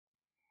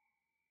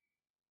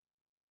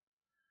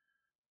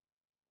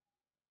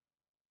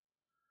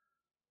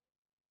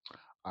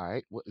All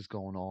right, what is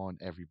going on,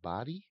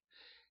 everybody?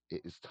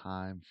 It is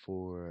time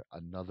for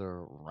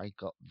another rank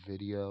up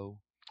video.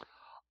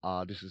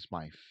 This is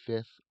my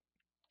fifth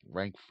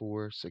rank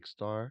 4 6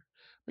 star.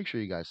 Make sure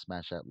you guys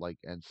smash that like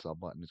and sub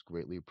button. It's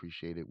greatly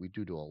appreciated. We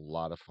do a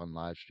lot of fun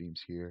live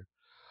streams here.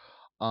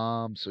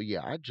 So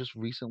yeah, I just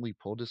recently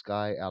pulled this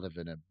guy out of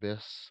an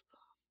abyss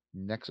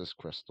Nexus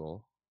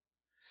crystal,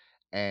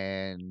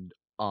 and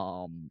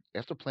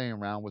after playing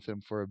around with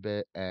him for a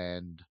bit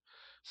and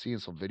seeing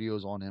some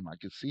videos on him, I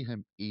could see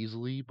him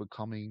easily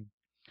becoming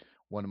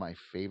one of my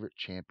favorite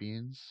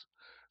champions.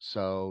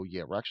 So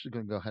yeah, we're actually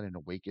going to go ahead and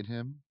awaken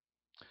him.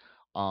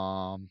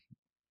 Um,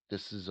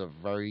 this is a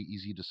very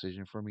easy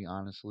decision for me,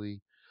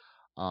 honestly.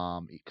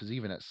 Because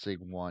even at Sig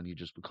 1, he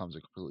just becomes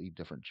a completely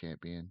different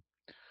champion.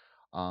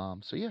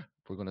 So yeah,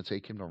 we're going to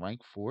take him to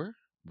rank 4.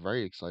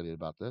 Very excited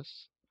about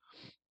this.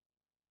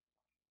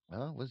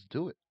 Let's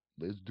do it.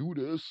 Let's do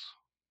this.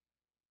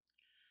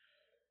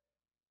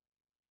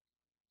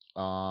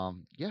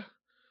 Yeah,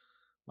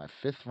 my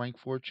fifth rank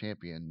 4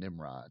 champion,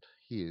 Nimrod.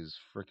 He is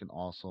freaking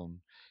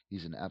awesome.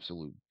 He's an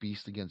absolute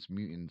beast against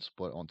mutants,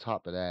 but on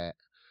top of that,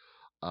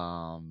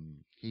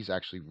 he's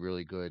actually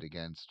really good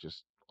against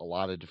just a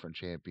lot of different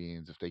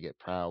champions. If they get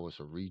prowess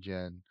or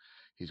regen,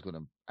 he's going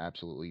to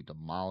absolutely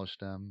demolish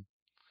them.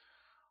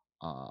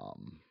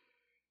 Um,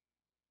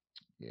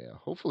 yeah,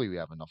 hopefully we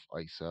have enough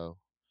ISO.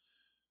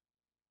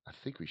 I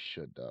think we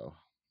should though.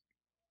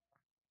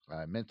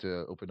 I meant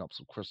to open up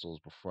some crystals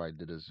before I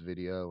did this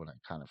video, and I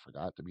kind of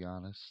forgot to be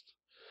honest.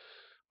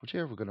 But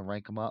yeah, we're gonna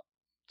rank him up,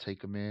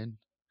 take him in,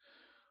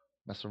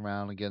 mess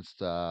around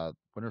against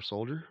Winter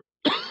Soldier,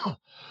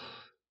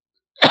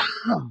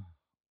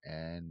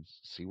 and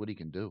see what he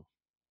can do.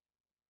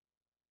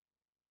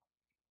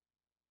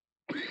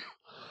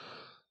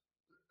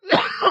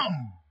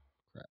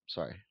 Crap,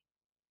 sorry.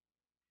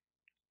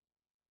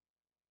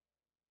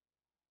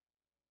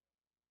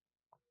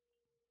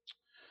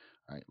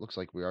 All right, looks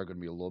like we are going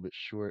to be a little bit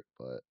short,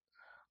 but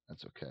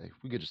that's okay.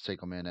 We could just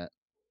take them in at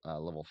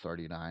level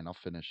 39. I'll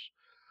finish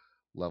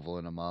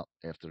leveling them up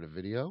after the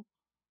video,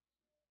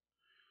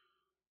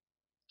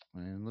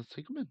 and let's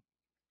take them in.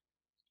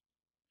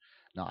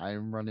 Now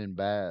I'm running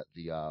bad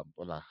the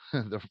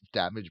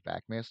damage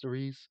back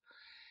masteries,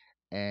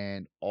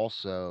 and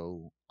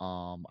also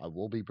I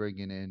will be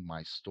bringing in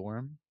my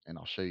Storm, and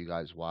I'll show you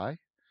guys why.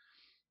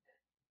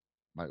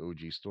 My OG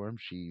Storm,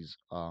 she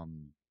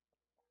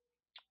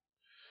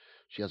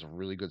has a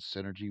really good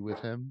synergy with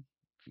him.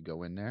 If you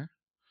go in there,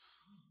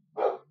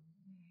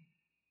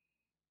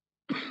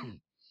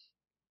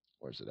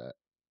 where's it at?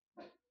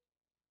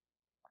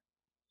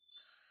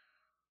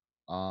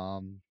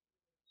 Um,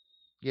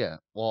 Yeah,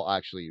 well,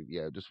 actually,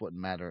 yeah, this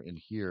wouldn't matter in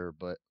here,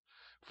 but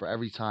for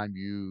every time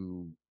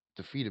you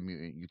defeat a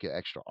mutant, you get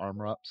extra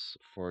armor ups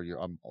for your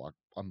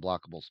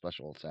unblockable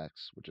special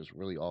attacks, which is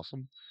really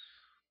awesome.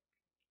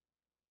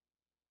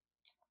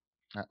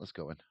 All right, let's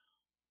go in.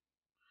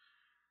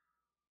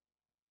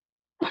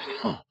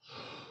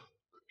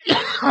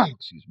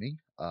 Excuse me.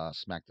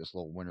 Smack this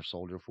little Winter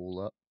Soldier fool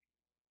up.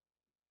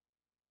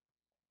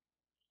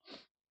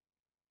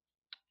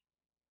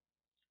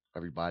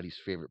 Everybody's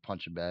favorite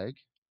punching bag.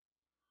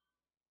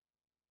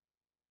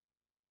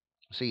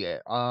 So yeah,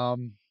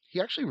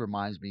 he actually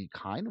reminds me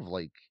kind of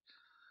like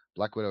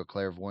Black Widow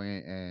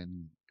Clairvoyant,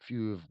 and if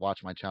you've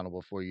watched my channel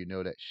before, you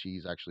know that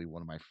she's actually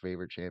one of my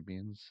favorite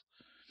champions.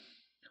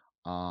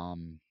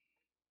 Um,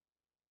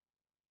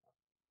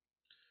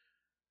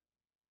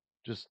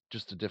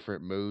 just the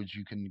different modes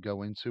you can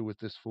go into with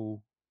this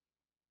fool.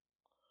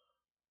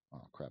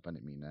 Oh crap, I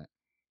didn't mean that.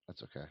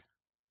 That's okay.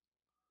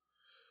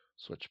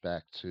 Switch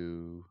back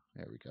to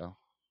there we go.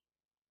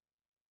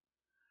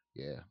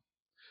 Yeah.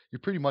 You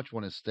pretty much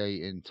want to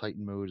stay in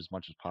Titan mode as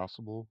much as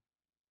possible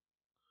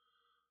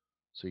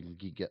so you can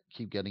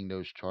keep getting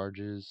those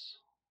charges.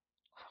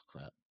 Oh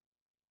crap.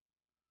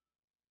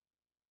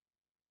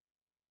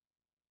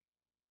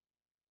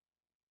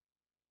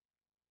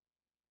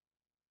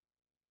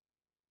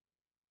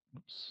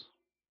 Oops.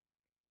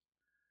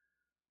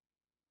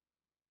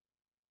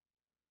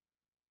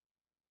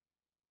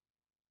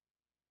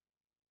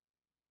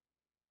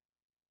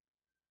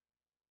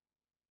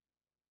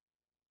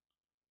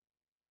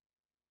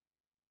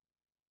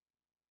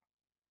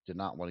 Did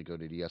not want to go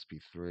to the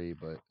SP3,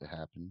 but it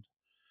happened.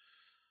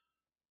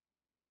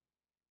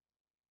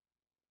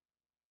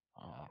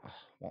 Ah,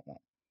 womp womp.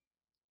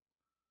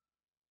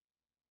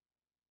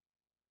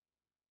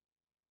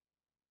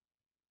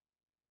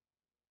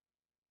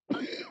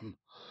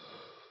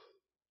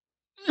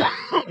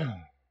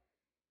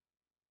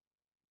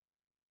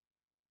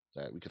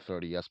 That we could throw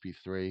the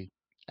SP3,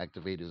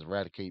 activate his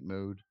eradicate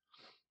mode.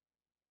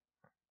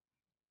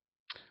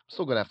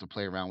 Still gonna have to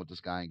play around with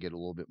this guy and get a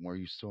little bit more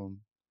used to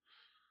him.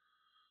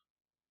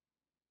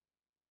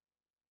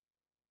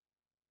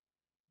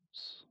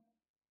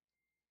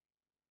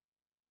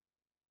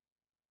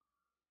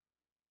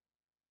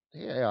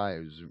 The AI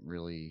isn't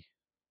really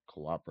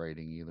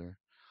cooperating either.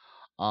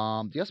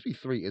 The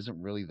SP3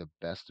 isn't really the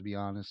best to be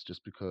honest,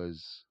 just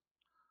because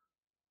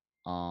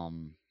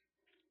um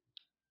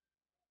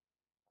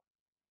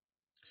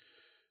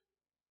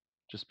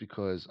just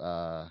because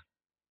the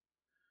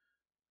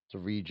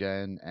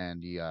regen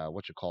and the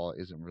what you call it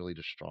isn't really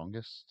the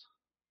strongest.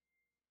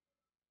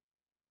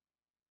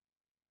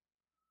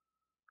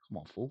 Come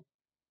on, fool.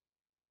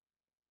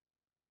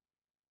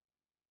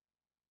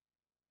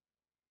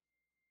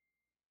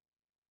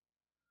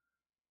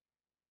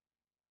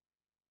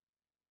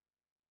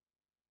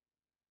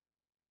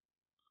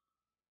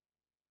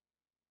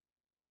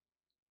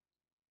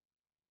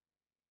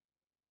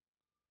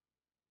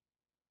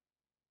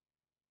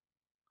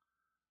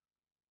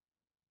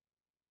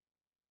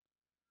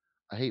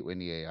 I hate when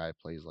the AI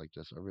plays like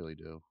this. I really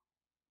do.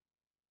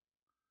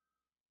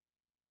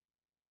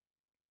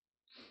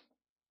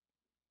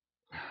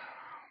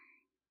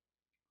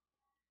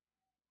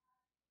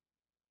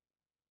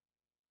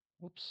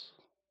 Whoops.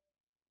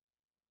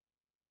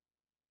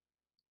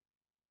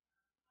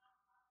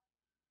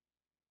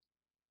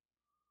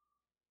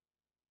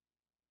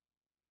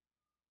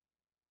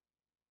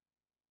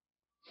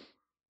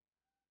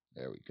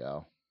 There we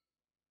go.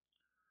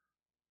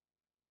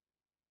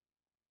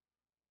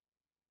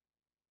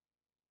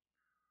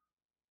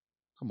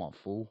 Come on,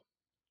 fool.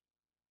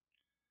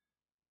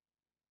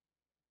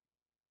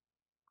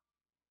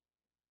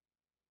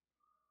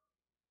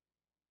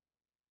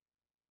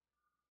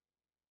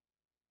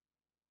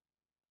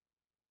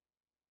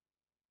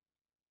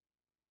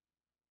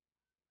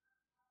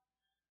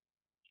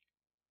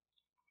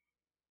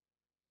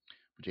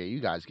 But yeah,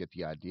 you guys get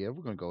the idea.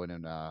 We're gonna go in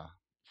and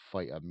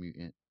fight a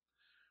mutant.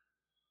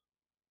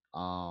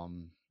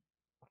 Um,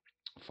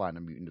 find a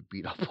mutant to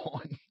beat up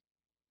on.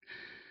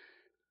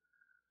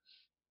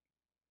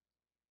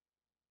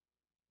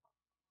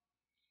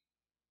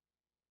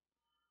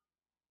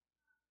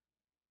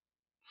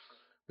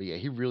 But yeah,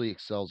 he really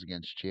excels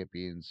against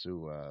champions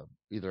who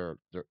either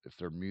if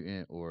they're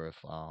mutant or if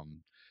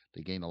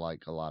they gain a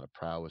lot of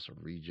prowess or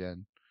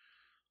regen.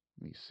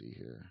 Let me see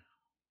here.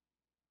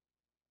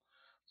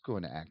 Let's go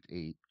into Act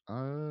 8.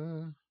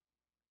 So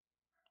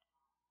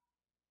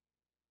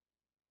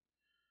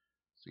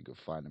you can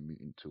find a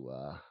mutant to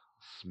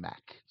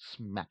smack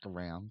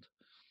around.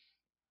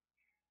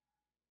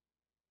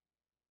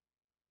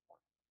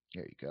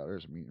 There you go.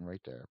 There's a mutant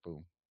right there.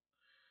 Boom.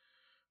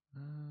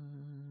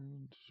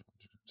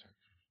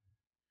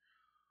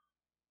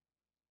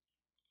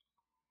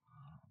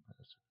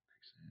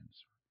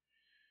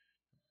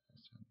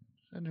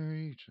 And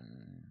reach.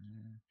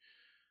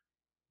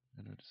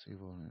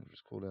 Disable and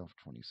just cool down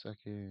for 20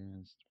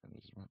 seconds.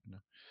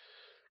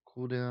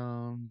 Cool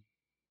down.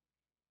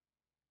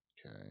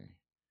 Okay.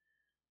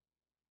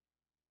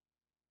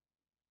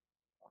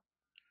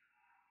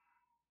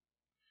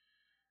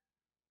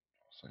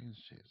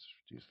 Seconds chance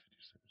reduce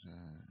 50%.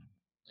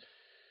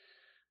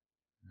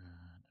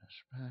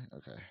 Dash back.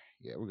 Okay.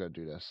 Yeah, we're gonna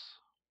do this.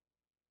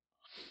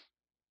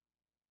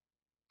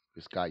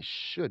 This guy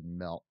should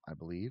melt, I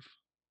believe.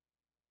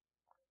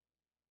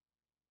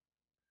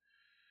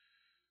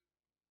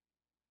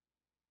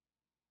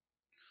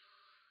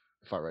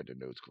 If I read the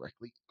notes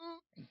correctly.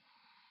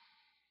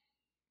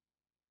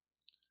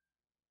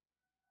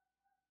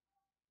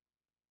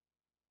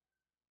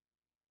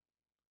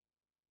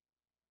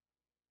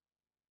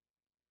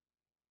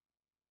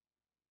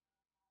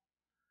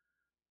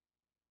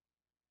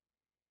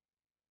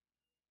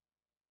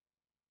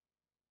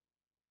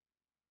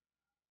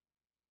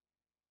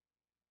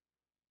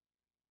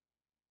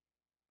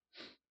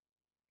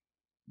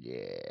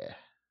 Yeah.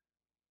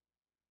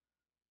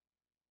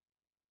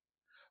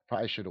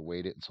 Probably should have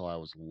waited until I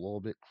was a little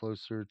bit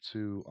closer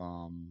to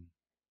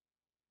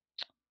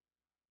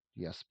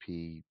the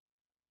SP2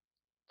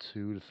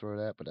 to throw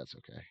that, but that's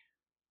okay.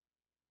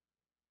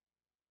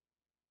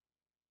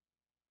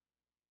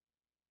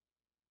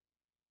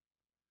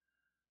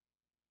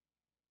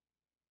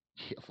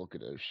 Yeah, look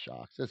at those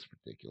shocks. That's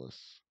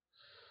ridiculous.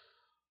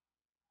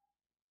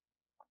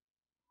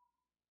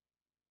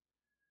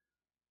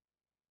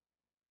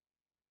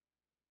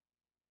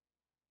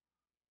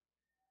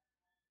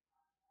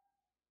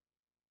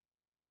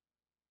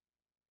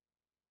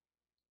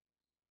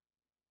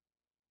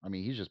 I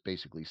mean, he's just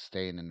basically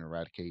staying in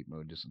eradicate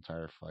mode this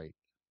entire fight.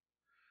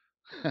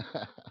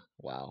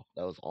 Wow,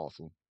 that was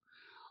awesome.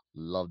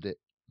 Loved it.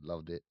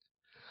 Loved it.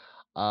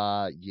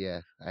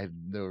 Yeah, I have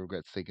no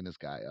regrets taking this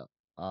guy up.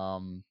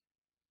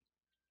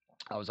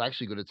 I was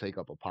actually going to take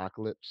up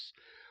Apocalypse,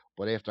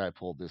 but after I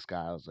pulled this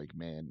guy, I was like,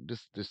 man,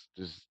 this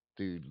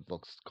dude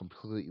looks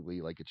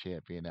completely like a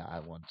champion that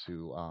I want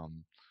to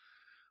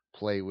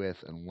play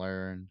with and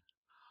learn.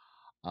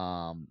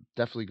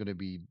 Definitely going to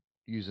be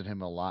using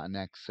him a lot in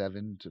Act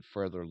 7 to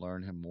further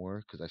learn him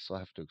more because I still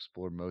have to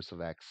explore most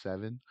of Act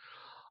 7.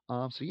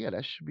 So yeah,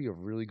 that should be a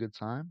really good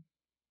time.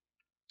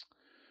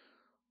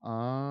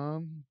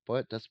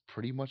 But that's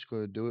pretty much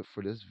going to do it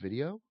for this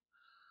video.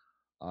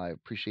 I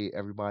appreciate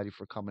everybody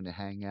for coming to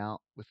hang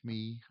out with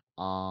me.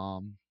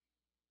 Um,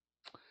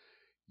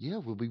 yeah,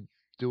 we'll be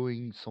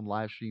doing some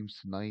live streams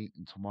tonight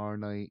and tomorrow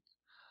night.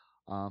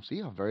 So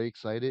yeah, I'm very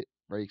excited.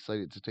 Very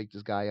excited to take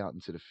this guy out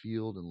into the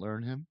field and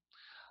learn him.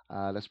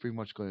 That's pretty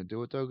much going to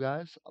do it, though,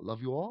 guys. I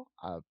love you all.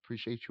 I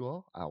appreciate you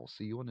all. I will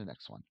see you on the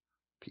next one.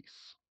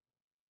 Peace.